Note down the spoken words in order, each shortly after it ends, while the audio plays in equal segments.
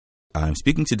I'm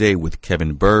speaking today with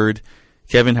Kevin Bird.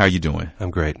 Kevin, how are you doing? I'm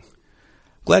great.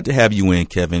 Glad to have you in,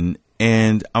 Kevin.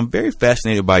 And I'm very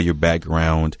fascinated by your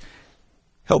background.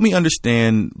 Help me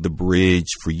understand the bridge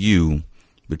for you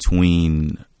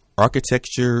between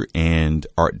architecture and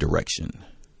art direction.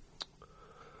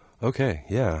 Okay,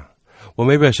 yeah. Well,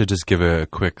 maybe I should just give a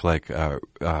quick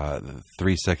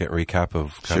 3-second recap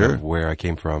of kind of where I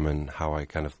came from and how I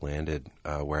kind of landed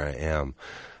where I am.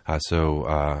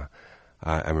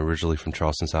 I'm originally from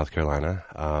Charleston, South Carolina.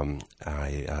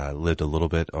 I lived a little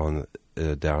bit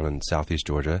down in southeast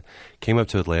Georgia. Came up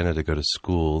to Atlanta to go to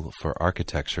school for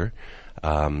architecture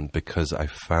because I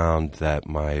found that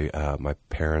my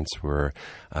parents were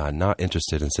not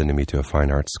interested in sending me to a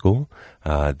fine arts school.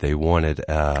 They wanted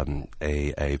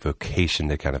a vocation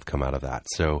to kind of come out of that.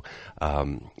 So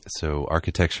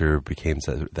architecture became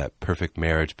that perfect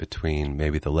marriage between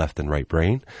maybe the left and right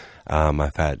brain.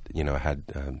 I've had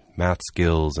math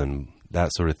skills and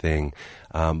that sort of thing.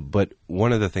 But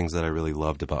one of the things that I really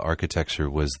loved about architecture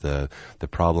was the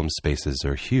problem spaces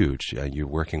are huge. You're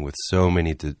working with so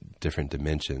many different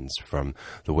dimensions, from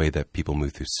the way that people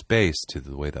move through space to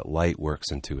the way that light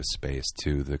works into a space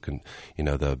to the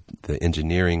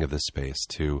engineering of the space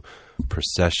to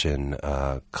procession,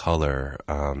 color,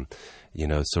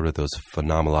 sort of those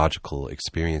phenomenological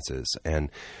experiences. And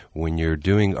when you're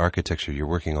doing architecture, you're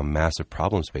working on massive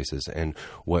problem spaces. And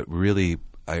what really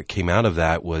came out of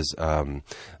that was a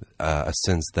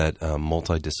sense that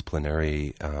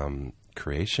multidisciplinary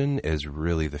creation is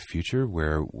really the future,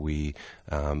 where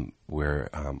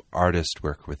artists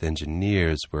work with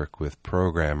engineers, work with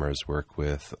programmers, work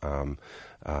with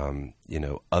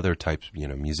other types,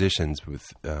 musicians, with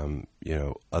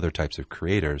other types of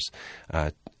creators,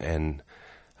 and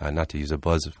not to use a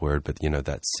buzzword, but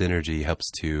that synergy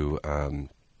helps to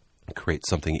create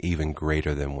something even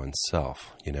greater than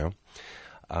oneself.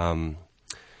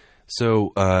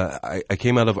 So I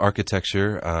came out of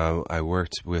architecture. I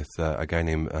worked with a guy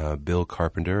named Bill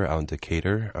Carpenter out in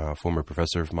Decatur, a former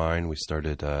professor of mine. We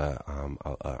started an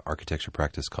architecture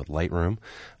practice called Lightroom.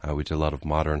 We did a lot of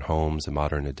modern homes and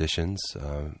modern additions.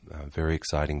 A very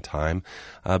exciting time.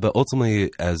 But ultimately,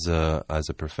 as a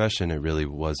profession, it really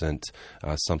wasn't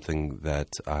something that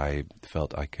I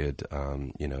felt I could,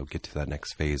 get to that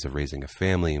next phase of raising a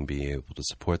family and be able to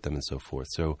support them and so forth.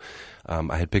 So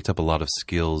I had picked up a lot of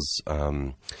skills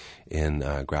in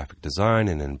graphic design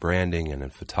and in branding and in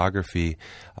photography,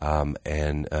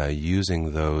 and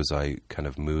using those, I kind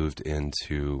of moved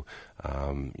into,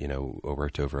 I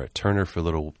worked over at Turner for a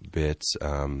little bit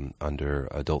under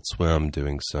Adult Swim,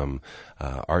 doing some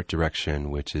art direction,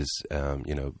 which is,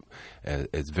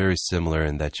 it's very similar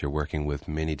in that you're working with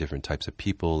many different types of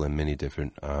people and many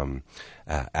different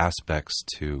aspects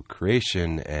to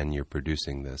creation, and you're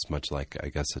producing this much like, I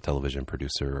guess, a television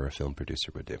producer or a film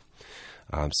producer would do.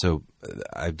 So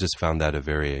I've just found that a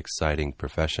very exciting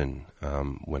profession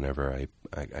whenever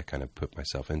I kind of put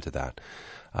myself into that.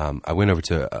 I went over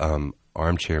to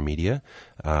Armchair Media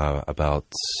about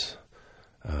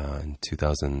in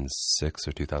 2006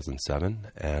 or 2007,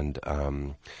 and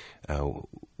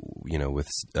with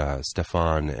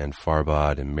Stefan and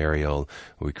Farbad and Mariel,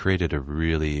 we created a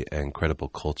really incredible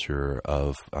culture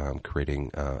of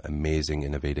creating amazing,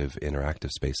 innovative, interactive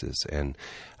spaces. And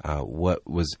what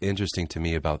was interesting to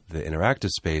me about the interactive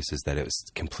space is that it was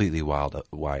completely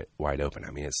wide open.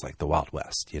 I mean, it's like the Wild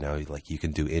West, like you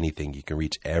can do anything, you can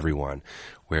reach everyone.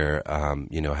 Where, I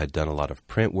had done a lot of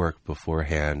print work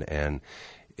beforehand, and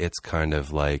it's kind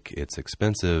of like it's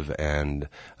expensive, and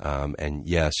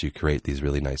yes, you create these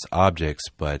really nice objects,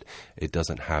 but it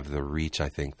doesn't have the reach, I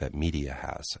think, that media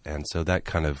has. And so that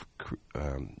kind of,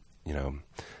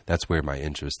 that's where my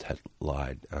interest had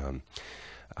lied.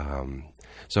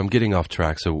 So I'm getting off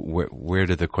track. So where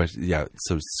did the question? Yeah.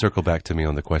 So circle back to me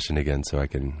on the question again, so I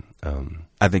can.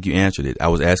 I think you answered it. I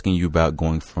was asking you about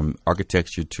going from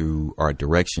architecture to art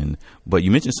direction, but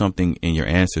you mentioned something in your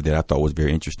answer that I thought was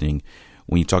very interesting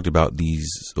when you talked about these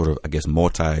sort of, I guess,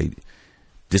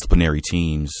 multidisciplinary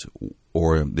teams,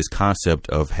 or this concept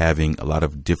of having a lot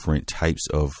of different types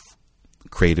of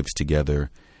creatives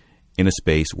together in a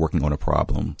space working on a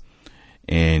problem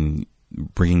and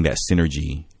bringing that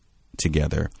synergy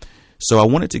together. So I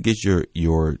wanted to get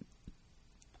your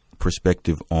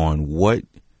perspective on what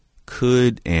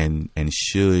could and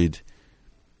should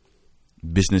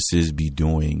businesses be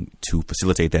doing to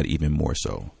facilitate that even more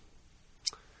so.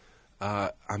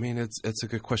 I mean, it's a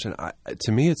good question.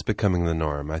 To me, it's becoming the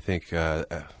norm. I think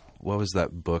what was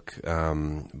that book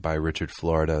by Richard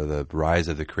Florida, The Rise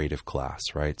of the Creative Class,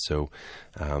 right? So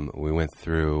we went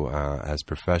through as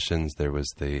professions. There was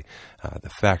the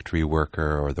factory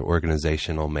worker or the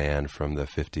organizational man from the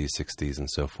 50s, 60s, and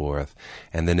so forth,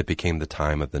 and then it became the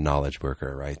time of the knowledge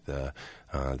worker, right? The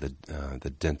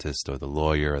dentist or the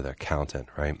lawyer or the accountant,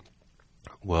 right?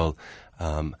 Well,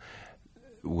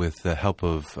 with the help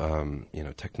of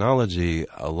technology,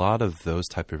 a lot of those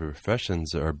type of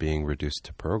professions are being reduced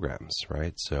to programs,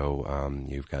 right? So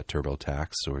you've got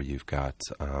TurboTax, or you've got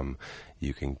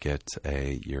you can get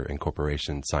your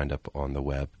incorporation signed up on the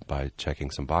web by checking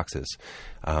some boxes.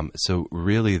 So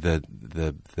really, the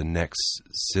next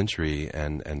century,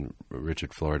 and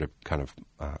Richard Florida kind of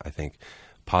I think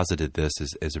posited this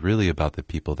is really about the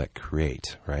people that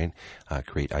create, right?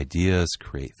 Create ideas,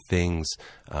 create things,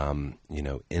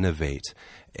 innovate.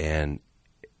 And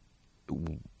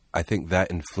I think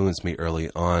that influenced me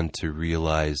early on to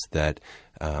realize that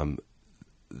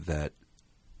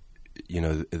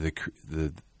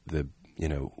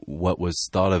what was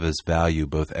thought of as value,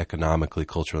 both economically,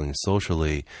 culturally, and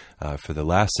socially, for the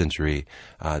last century,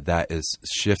 that is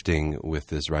shifting with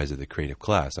this rise of the creative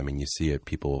class. I mean, you see it.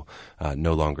 People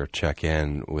no longer check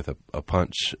in with a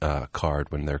punch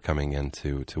card when they're coming in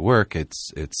to work.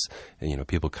 It's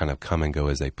people kind of come and go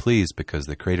as they please, because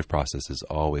the creative process is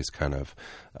always kind of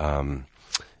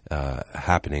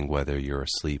happening, whether you're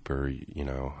asleep or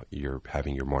you're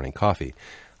having your morning coffee.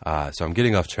 So I'm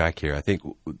getting off track here. I think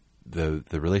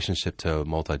the relationship to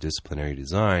multidisciplinary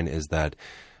design is that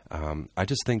I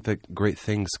just think that great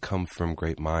things come from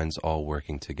great minds all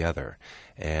working together.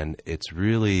 And it's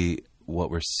really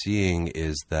what we're seeing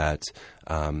is that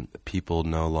people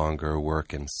no longer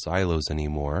work in silos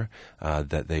anymore,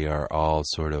 that they are all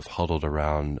sort of huddled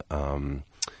around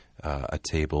a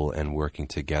table and working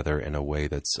together in a way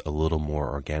that's a little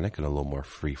more organic and a little more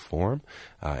free form.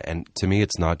 And to me,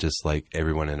 it's not just like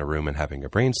everyone in a room and having a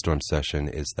brainstorm session.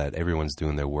 It's that everyone's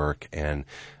doing their work and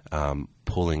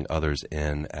pulling others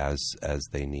in as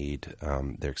they need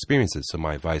their experiences. So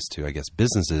my advice to, I guess,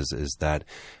 businesses is that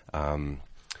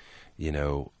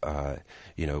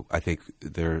I think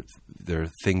there are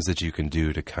things that you can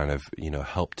do to kind of,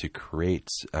 help to create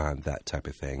that type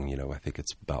of thing. I think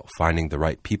it's about finding the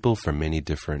right people from many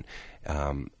different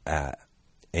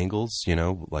angles,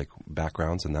 like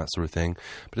backgrounds and that sort of thing.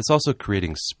 But it's also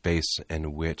creating space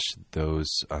in which those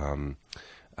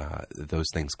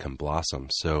things can blossom.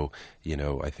 So,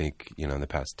 I think, in the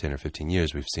past 10 or 15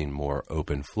 years, we've seen more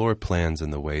open floor plans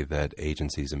in the way that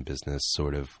agencies and business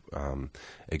sort of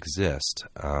exist.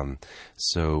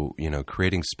 So,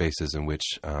 creating spaces in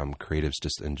which creatives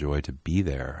just enjoy to be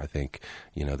there. I think,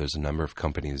 there's a number of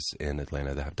companies in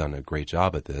Atlanta that have done a great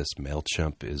job at this.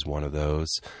 MailChimp is one of those.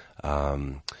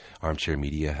 Armchair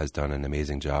Media has done an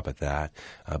amazing job at that.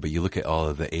 But you look at all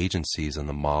of the agencies and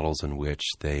the models in which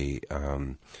they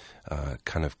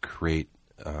kind of create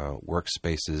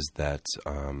workspaces that,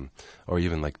 or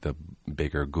even like the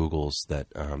bigger Googles that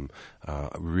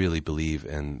really believe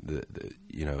in the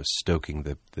stoking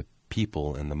the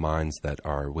people and the minds that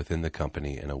are within the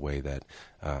company in a way that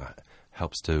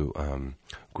helps to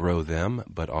grow them,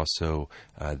 but also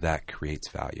that creates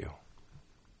value.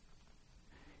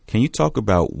 Can you talk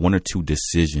about one or two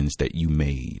decisions that you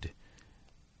made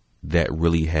that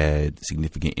really had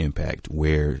significant impact,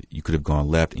 where you could have gone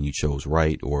left and you chose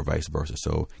right, or vice versa?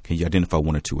 So can you identify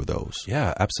one or two of those?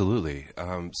 Yeah, absolutely.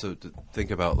 So to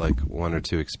think about like one or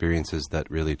two experiences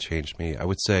that really changed me, I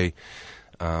would say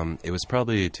it was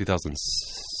probably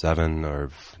 2007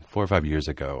 or 4 or 5 years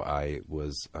ago. I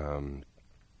was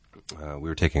we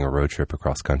were taking a road trip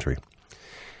across country,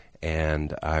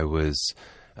 and I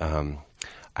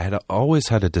had always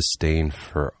had a disdain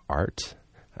for art.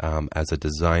 As a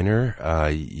designer,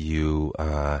 you're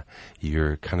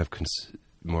kind of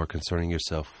more concerning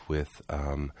yourself with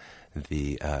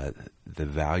the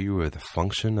value or the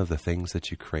function of the things that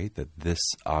you create. That this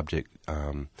object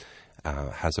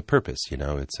has a purpose.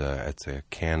 It's a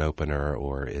can opener,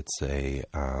 or it's a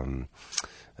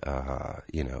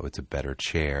it's a better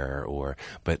chair,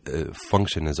 but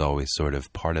function is always sort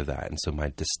of part of that. And so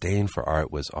my disdain for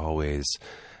art was always,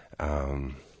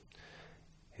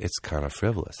 it's kind of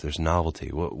frivolous. There's novelty.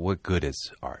 What good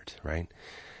is art, right?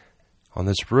 On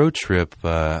this road trip,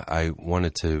 I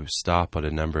wanted to stop at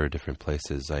a number of different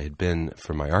places. I had been,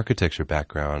 from my architecture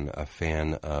background, a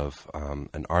fan of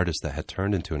an artist that had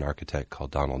turned into an architect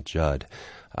called Donald Judd.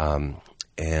 And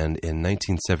in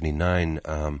 1979,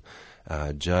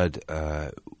 Judd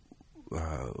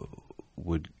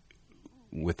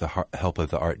with the help of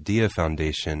the Art Dia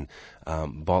Foundation,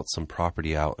 bought some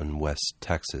property out in West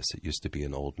Texas. It used to be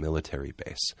an old military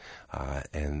base,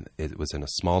 and it was in a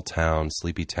small town,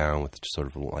 sleepy town, with sort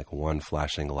of like one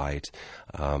flashing light.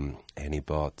 And he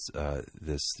bought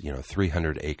this,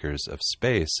 300 acres of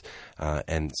space,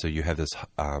 and so you have this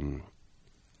 60s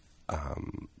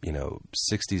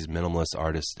minimalist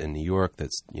artist in New York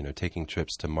that's, taking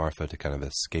trips to Marfa to kind of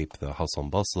escape the hustle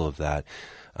and bustle of that,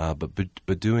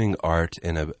 but doing art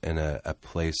in a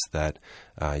place that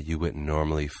you wouldn't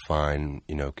normally find,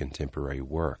 contemporary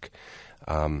work.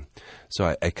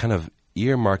 So I kind of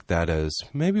earmarked that as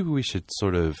maybe we should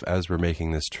sort of, as we're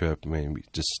making this trip, maybe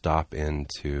just stop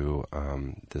into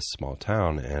this small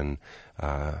town and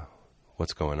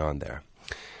what's going on there.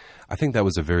 I think that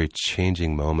was a very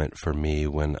changing moment for me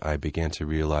when I began to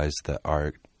realize that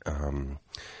art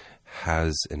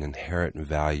has an inherent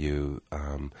value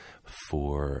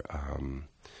for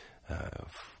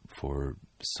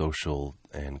social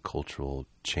and cultural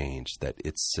change, that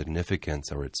its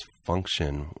significance or its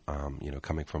function,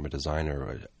 coming from a designer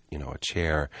or a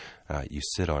chair, you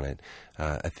sit on it.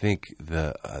 I think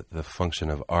the function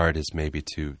of art is maybe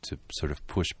to sort of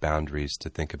push boundaries, to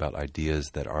think about ideas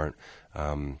that aren't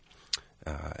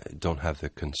don't have the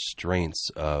constraints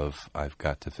of I've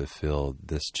got to fulfill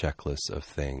this checklist of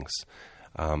things.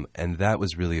 And that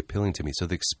was really appealing to me. So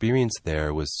the experience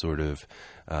there was sort of,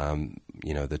 the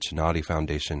Chinati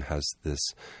Foundation has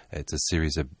it's a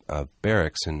series of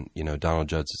barracks, and, Donald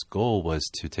Judd's goal was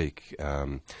to take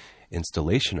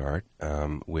installation art,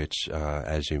 which,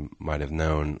 as you might have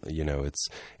known,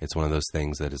 it's one of those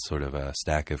things that is sort of a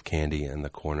stack of candy in the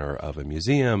corner of a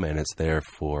museum, and it's there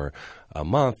for a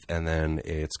month, and then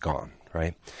it's gone,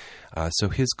 right? So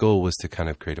his goal was to kind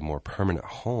of create a more permanent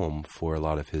home for a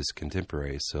lot of his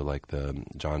contemporaries, so like the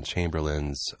John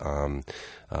Chamberlains,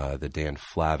 the Dan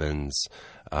Flavins,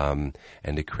 and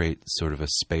to create sort of a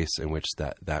space in which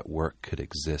that work could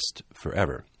exist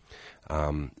forever.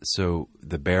 So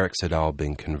the barracks had all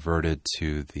been converted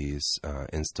to these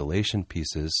installation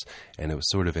pieces, and it was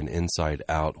sort of an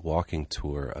inside-out walking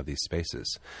tour of these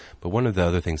spaces. But one of the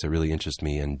other things that really interested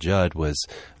me in Judd was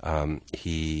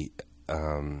he's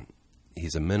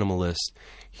a minimalist.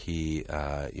 He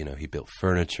built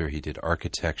furniture. He did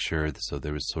architecture. So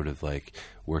there was sort of like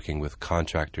working with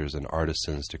contractors and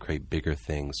artisans to create bigger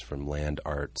things, from land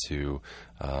art to,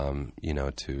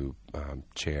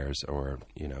 chairs or,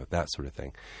 that sort of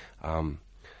thing.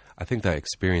 I think that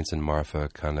experience in Marfa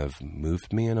kind of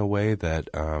moved me in a way that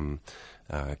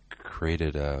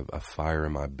created a fire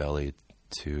in my belly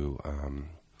to,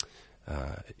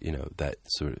 that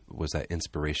sort of was that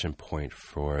inspiration point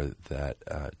for that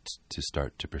to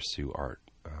start to pursue art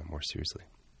more seriously.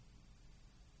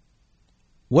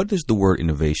 What does the word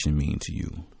innovation mean to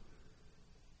you?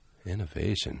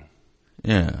 Innovation.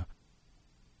 Yeah.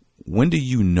 When do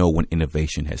you know when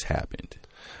innovation has happened?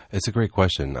 It's a great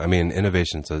question. I mean,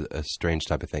 innovation's a strange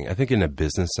type of thing. I think in a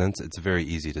business sense, it's very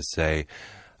easy to say,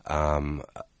 that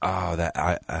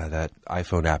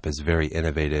iPhone app is very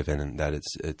innovative, and that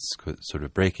it's sort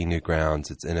of breaking new grounds.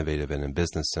 It's innovative in a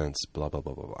business sense. Blah blah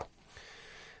blah blah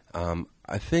blah.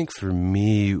 I think for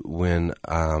me, when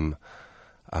I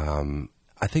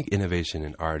think innovation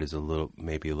in art is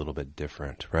maybe a little bit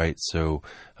different, right? So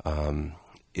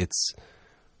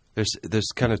there's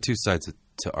kind of two sides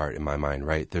to art in my mind,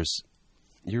 right?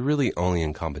 You're really only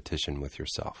in competition with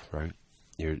yourself, right?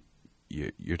 You're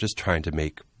just trying to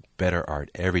make better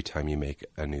art every time you make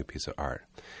a new piece of art.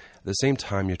 At the same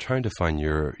time, you're trying to find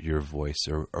your voice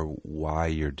or why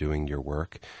you're doing your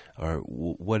work, or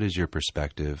what is your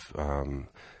perspective? What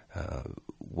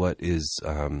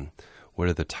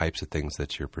are the types of things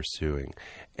that you're pursuing?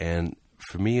 And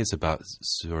for me, it's about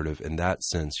sort of, in that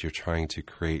sense, you're trying to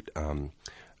create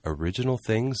original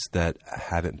things that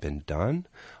haven't been done,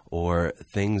 or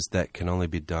things that can only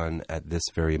be done at this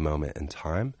very moment in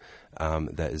time,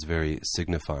 that is very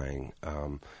signifying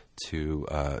to,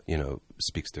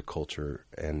 speaks to culture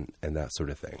and that sort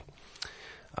of thing.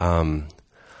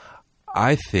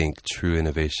 I think true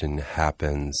innovation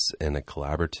happens in a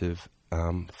collaborative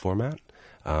format.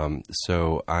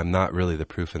 So I'm not really the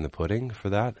proof in the pudding for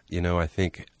that. I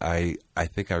think I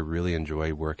really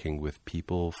enjoy working with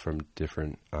people from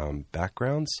different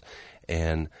backgrounds,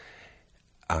 and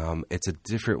it's a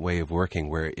different way of working,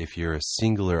 where if you're a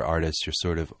singular artist, you're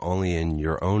sort of only in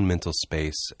your own mental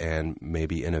space, and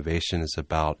maybe innovation is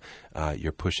about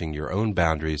you're pushing your own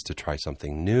boundaries to try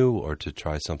something new, or to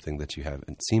try something that you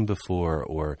haven't seen before,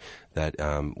 or that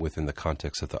within the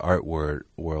context of the art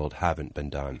world haven't been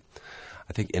done.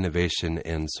 I think innovation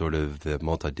in sort of the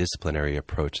multidisciplinary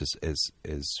approach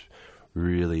is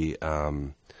really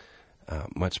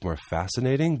much more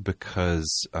fascinating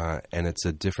because, and it's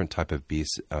a different type of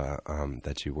beast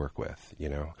that you work with.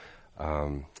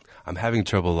 I'm having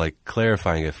trouble like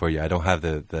clarifying it for you. I don't have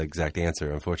the exact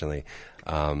answer, unfortunately.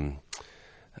 But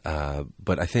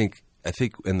I think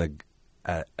in the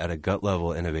at a gut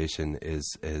level, innovation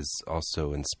is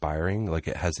also inspiring. Like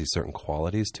it has these certain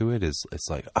qualities to it. It's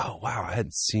like, oh wow, I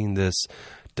hadn't seen this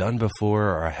done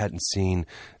before, or I hadn't seen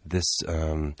this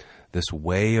this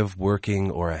way of working,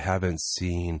 or I haven't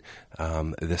seen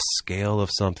this scale of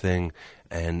something.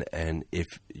 And if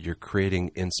you're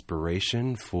creating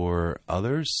inspiration for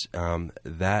others,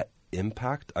 that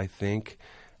impact, I think,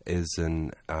 is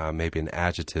maybe an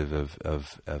adjective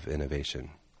of innovation.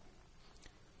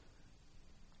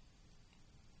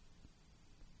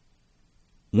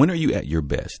 When are you at your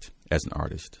best as an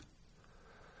artist?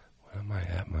 When am I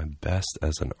at my best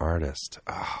as an artist?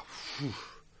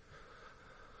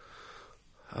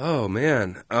 Oh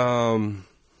man.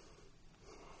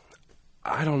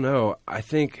 I don't know. I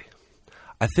think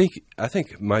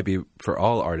it might be for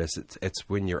all artists. It's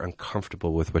when you're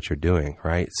uncomfortable with what you're doing,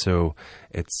 right? So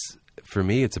for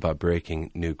me, it's about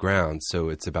breaking new ground. So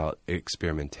it's about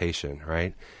experimentation,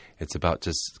 right? It's about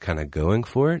just kind of going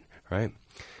for it, right?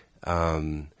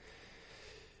 I'm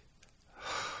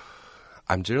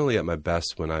generally at my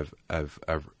best when I've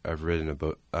ridden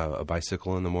a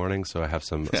bicycle in the morning, so I have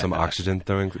some oxygen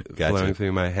flowing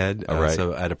through my head. All right.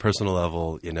 So at a personal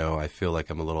level, I feel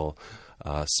like I'm a little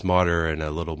smarter and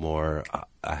a little more.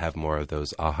 I have more of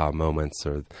those aha moments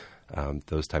or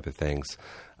those type of things.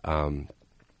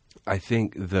 I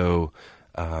think though.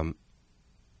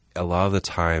 A lot of the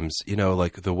times,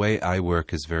 like the way I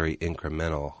work is very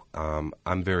incremental.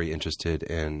 I'm very interested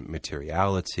in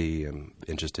materiality. I'm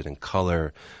interested in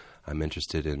color. I'm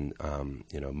interested in,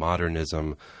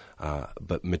 modernism.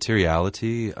 But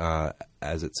materiality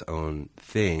as its own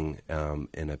thing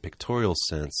in a pictorial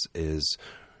sense is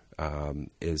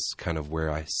kind of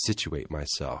where I situate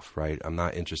myself, right? I'm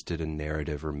not interested in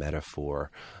narrative or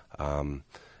metaphor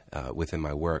within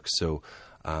my work. So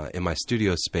in my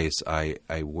studio space, I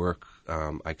work,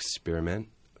 I experiment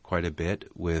quite a bit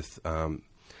with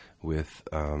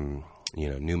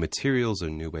new materials or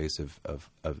new ways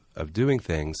of doing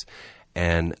things,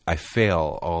 and I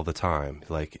fail all the time.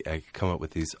 Like I come up with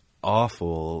these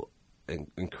awful,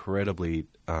 incredibly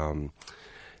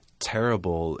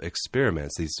terrible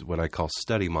experiments, these what I call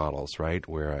study models, right?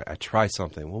 Where I try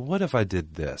something. Well, what if I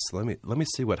did this? Let me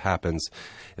see what happens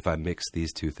if I mix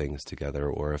these two things together,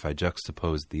 or if I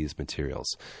juxtapose these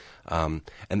materials. And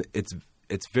it's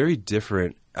very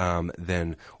different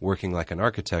than working like an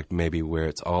architect, maybe where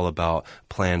it's all about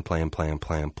plan,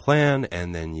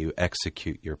 and then you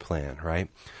execute your plan, right?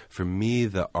 For me,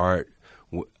 the art,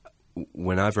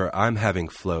 whenever I'm having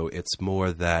flow, it's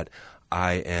more that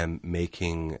I am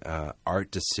making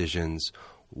art decisions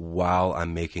while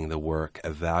I'm making the work,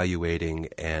 evaluating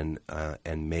and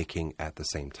making at the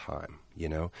same time,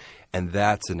 and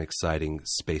that's an exciting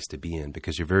space to be in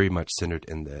because you're very much centered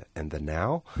in the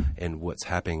now and what's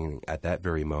happening at that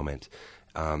very moment,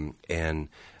 and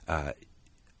I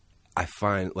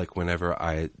find like whenever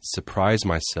I surprise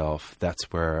myself,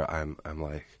 that's where I'm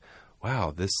like,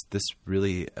 wow, this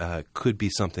really could be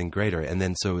something greater. And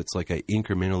then so it's like I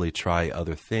incrementally try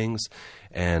other things,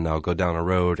 and I'll go down a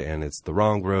road and it's the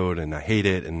wrong road and I hate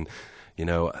it. And,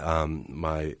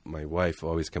 my wife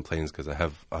always complains because I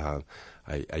have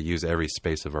I use every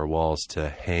space of our walls to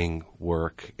hang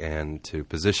work and to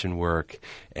position work,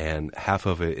 and half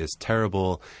of it is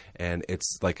terrible. And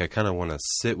it's like I kind of want to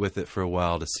sit with it for a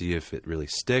while to see if it really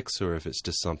sticks or if it's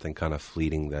just something kind of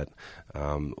fleeting that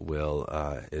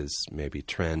is maybe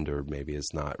trend, or maybe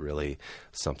is not really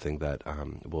something that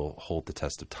will hold the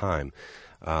test of time.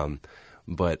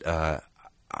 But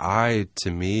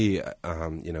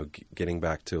getting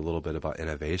back to a little bit about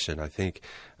innovation, I think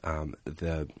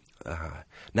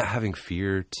not having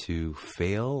fear to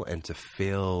fail and to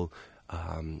fail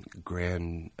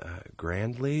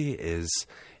grandly is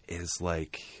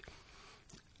like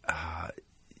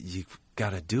you've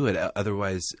got to do it.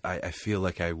 Otherwise, I feel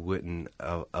like I wouldn't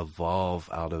evolve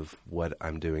out of what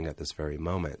I'm doing at this very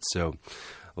moment. So,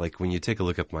 like when you take a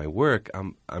look at my work,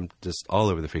 I'm just all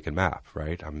over the freaking map,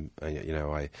 right?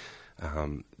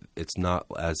 It's not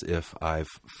as if I've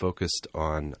focused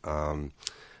on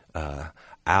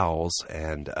owls,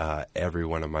 and every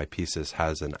one of my pieces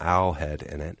has an owl head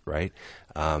in it, right?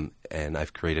 And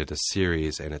I've created a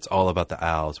series, and it's all about the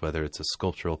owls, whether it's a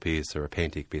sculptural piece or a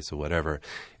painting piece or whatever.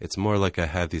 It's more like I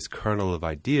have these kernel of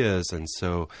ideas, and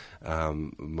so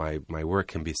my work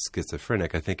can be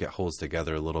schizophrenic. I think it holds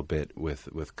together a little bit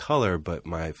with color, but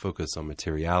my focus on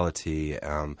materiality,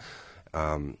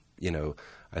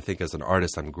 I think as an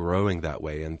artist, I'm growing that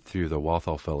way, and through the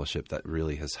Walthall Fellowship, that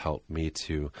really has helped me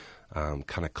to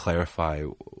kind of clarify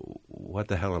what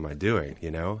the hell am I doing.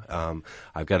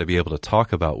 I've got to be able to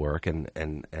talk about work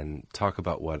and talk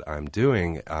about what I'm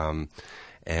doing,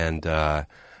 that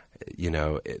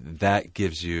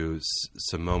gives you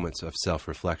some moments of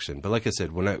self-reflection. But like I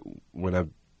said, when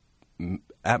I'm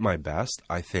at my best,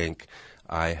 I think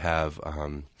I have.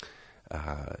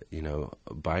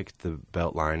 Biked the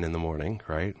Beltline in the morning,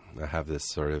 right? I have this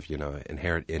sort of,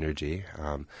 inherent energy.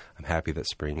 I'm happy that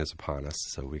spring is upon us,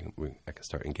 so I can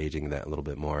start engaging that a little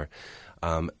bit more.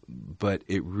 But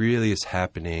it really is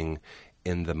happening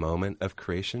in the moment of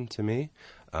creation to me.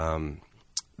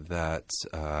 That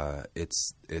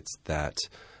it's that.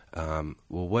 Well,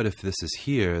 what if this is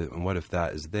here, and what if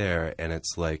that is there? And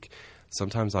it's like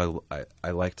sometimes I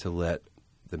like to let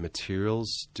the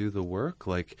materials do the work,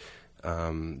 like.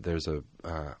 There's a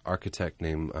architect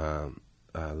named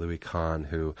Louis Kahn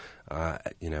who,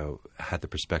 had the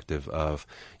perspective of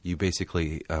you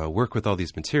basically work with all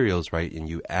these materials, right? And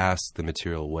you ask the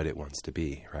material what it wants to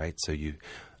be, right? So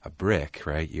a brick,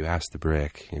 right? You ask the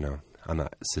brick, I'm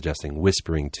not suggesting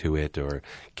whispering to it or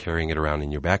carrying it around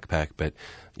in your backpack, but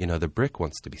the brick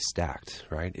wants to be stacked,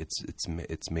 right?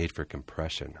 It's made for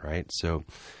compression, right? So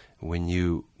when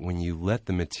you let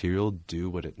the material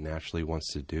do what it naturally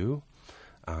wants to do,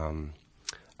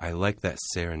 I like that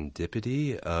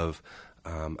serendipity of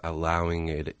allowing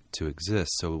it to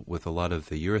exist. So with a lot of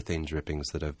the urethane drippings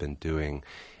that I've been doing,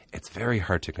 it's very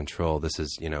hard to control. This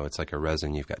is, it's like a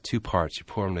resin. You've got two parts, you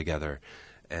pour them together,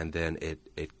 and then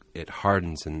it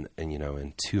hardens in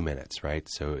 2 minutes, right?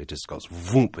 So it just goes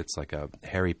whoop. It's like a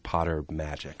Harry Potter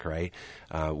magic, right?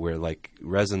 Where like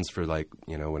resins for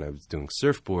when I was doing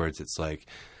surfboards, it's like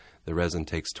the resin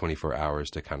takes 24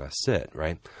 hours to kind of sit,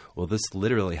 right? Well, this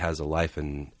literally has a life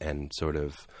and sort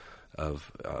of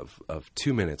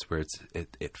 2 minutes where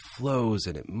it flows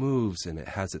and it moves and it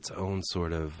has its own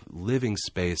sort of living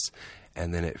space,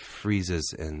 and then it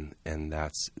freezes and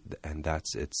that's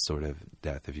its sort of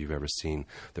death. If you've ever seen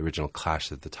the original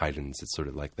Clash of the Titans, it's sort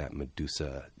of like that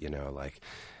Medusa,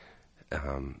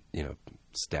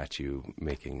 statue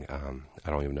making. I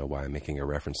don't even know why I'm making a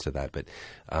reference to that, but.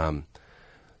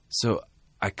 So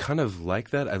I kind of like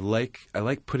that. I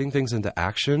like putting things into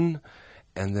action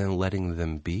and then letting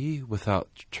them be without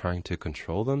trying to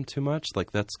control them too much.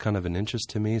 Like that's kind of an interest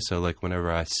to me. So like whenever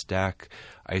I stack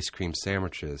ice cream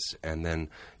sandwiches and then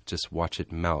just watch it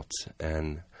melt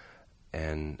and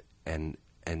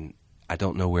I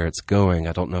don't know where it's going.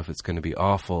 I don't know if it's going to be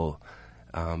awful.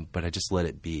 But I just let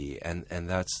it be, and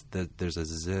there's a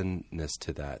zenness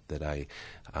to that I,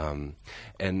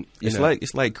 and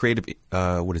it's like creative.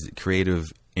 What is it? Creative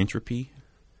entropy.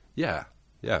 Yeah.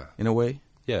 In a way.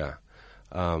 Yeah.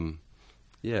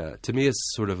 To me, it's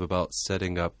sort of about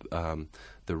setting up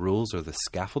the rules or the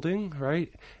scaffolding,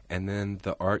 right? And then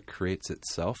the art creates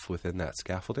itself within that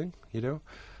scaffolding.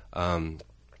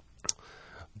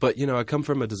 But, I come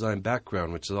from a design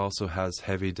background, which also has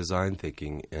heavy design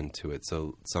thinking into it.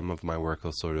 So some of my work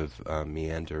will sort of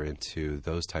meander into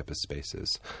those type of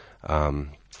spaces.